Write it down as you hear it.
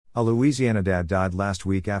A Louisiana dad died last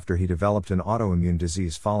week after he developed an autoimmune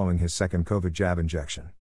disease following his second COVID jab injection.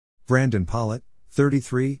 Brandon Pollitt,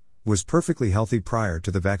 33, was perfectly healthy prior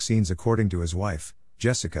to the vaccines according to his wife,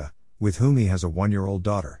 Jessica, with whom he has a 1-year-old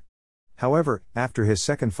daughter. However, after his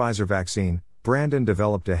second Pfizer vaccine, Brandon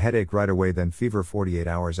developed a headache right away, then fever 48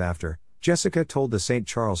 hours after, Jessica told the St.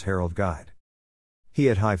 Charles Herald Guide. He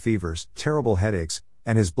had high fevers, terrible headaches,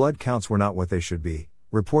 and his blood counts were not what they should be,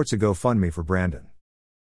 reports a GoFundMe for Brandon.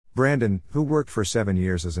 Brandon, who worked for 7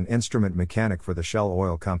 years as an instrument mechanic for the Shell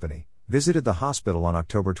Oil Company, visited the hospital on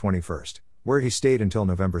October 21, where he stayed until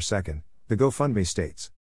November 2, the GoFundMe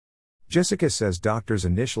states. Jessica says doctors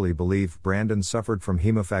initially believed Brandon suffered from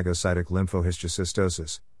hemophagocytic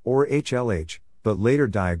lymphohistiocytosis, or HLH, but later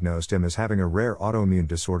diagnosed him as having a rare autoimmune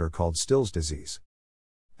disorder called Still's disease.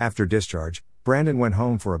 After discharge, Brandon went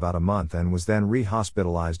home for about a month and was then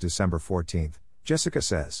re-hospitalized December 14, Jessica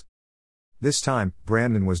says. This time,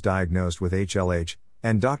 Brandon was diagnosed with HLH,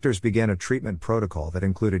 and doctors began a treatment protocol that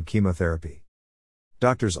included chemotherapy.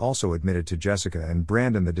 Doctors also admitted to Jessica and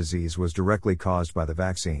Brandon the disease was directly caused by the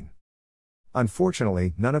vaccine.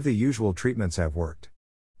 Unfortunately, none of the usual treatments have worked.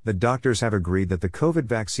 The doctors have agreed that the COVID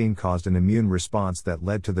vaccine caused an immune response that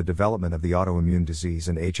led to the development of the autoimmune disease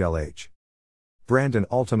and HLH. Brandon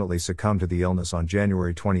ultimately succumbed to the illness on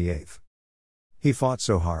January 28. He fought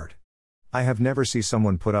so hard. I have never seen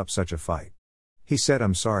someone put up such a fight. He said,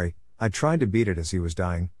 "I'm sorry, I tried to beat it as he was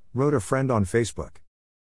dying," wrote a friend on Facebook.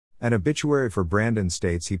 An obituary for Brandon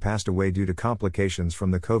states he passed away due to complications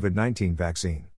from the COVID-19 vaccine.